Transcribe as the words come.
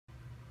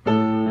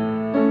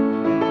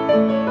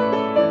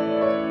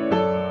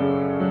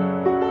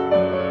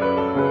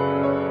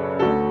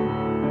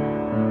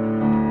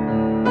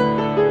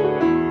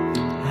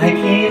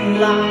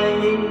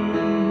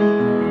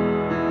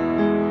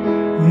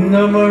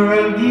more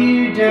of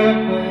you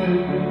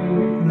darkness.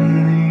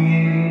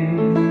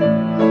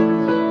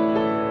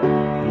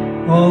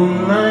 All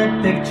my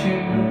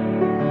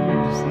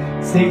pictures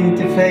seem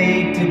to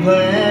fade to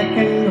black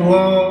and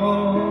white.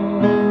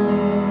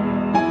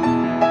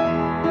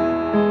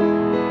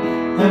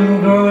 I'm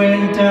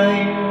growing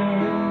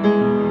tired,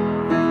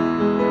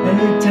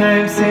 and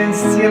time stands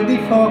still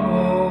before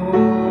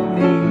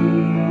me.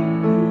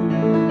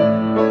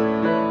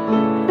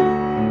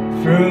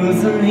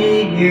 Frozen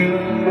here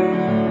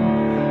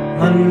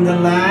on the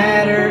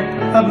ladder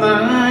of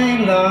my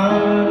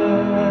life.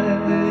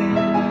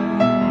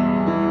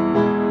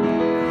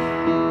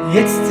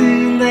 It's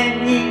too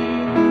late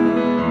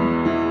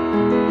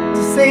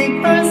to save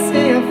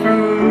myself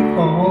from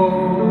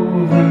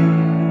falling.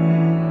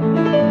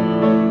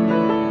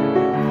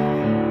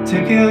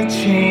 Took your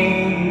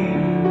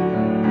chains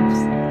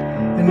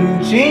and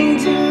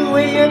changed your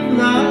way of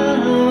life.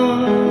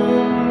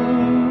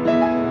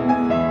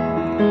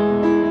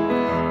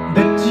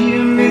 But you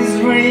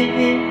misread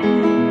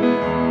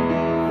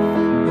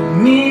the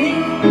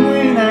meaning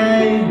when I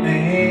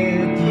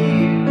met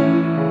you.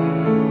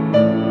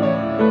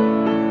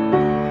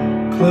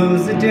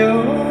 Closed the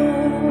door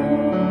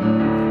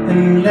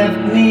and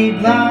left me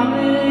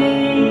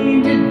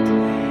blinded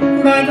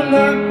by the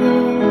light.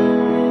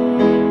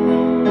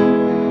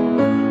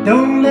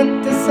 Don't let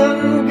the sun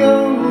go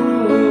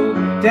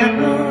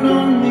down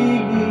on me.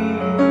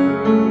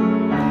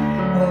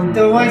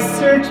 Although I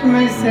search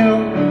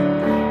myself,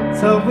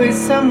 it's always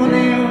someone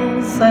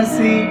else I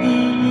see.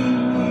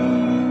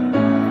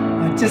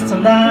 I just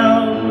allow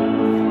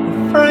a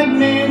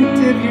fragment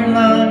of your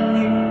life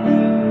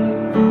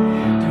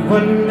to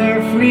wander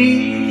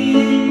free.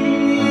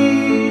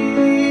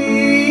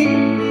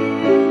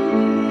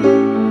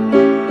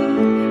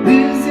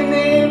 Losing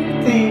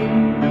everything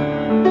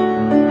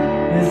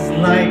is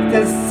like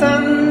the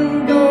sun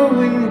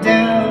going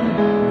down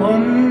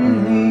on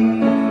me.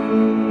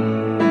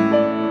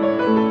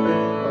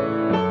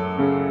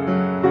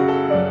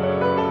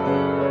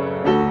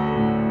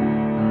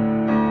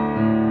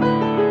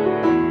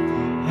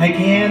 I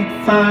can't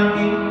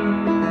find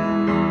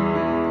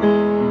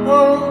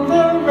all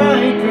the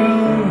right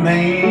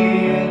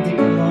romantic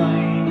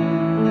lines.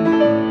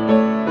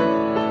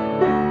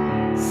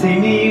 See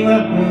me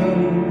at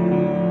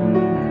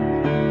home,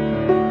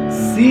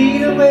 see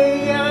the way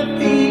I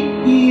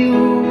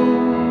feel.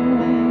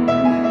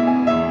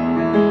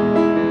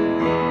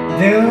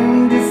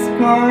 Don't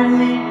discard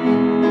me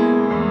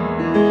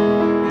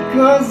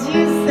because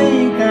you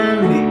think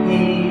I'm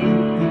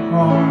being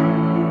harmed.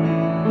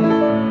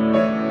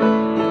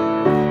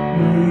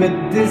 But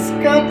this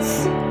guts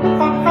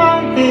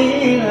are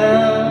here.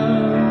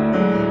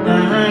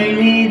 I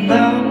need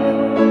love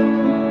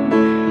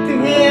to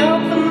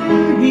help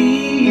me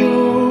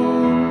heal.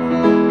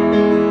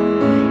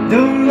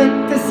 Don't let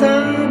the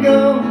sun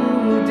go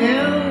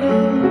down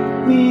on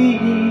me.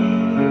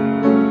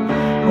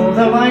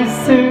 Although I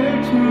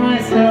search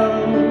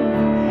myself,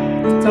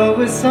 it's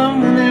always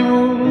someone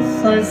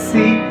else I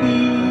see.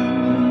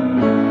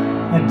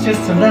 I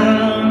just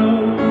allow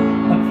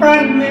a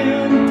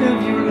fragment of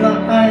your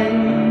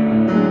life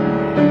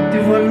to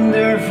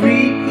wander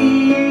free.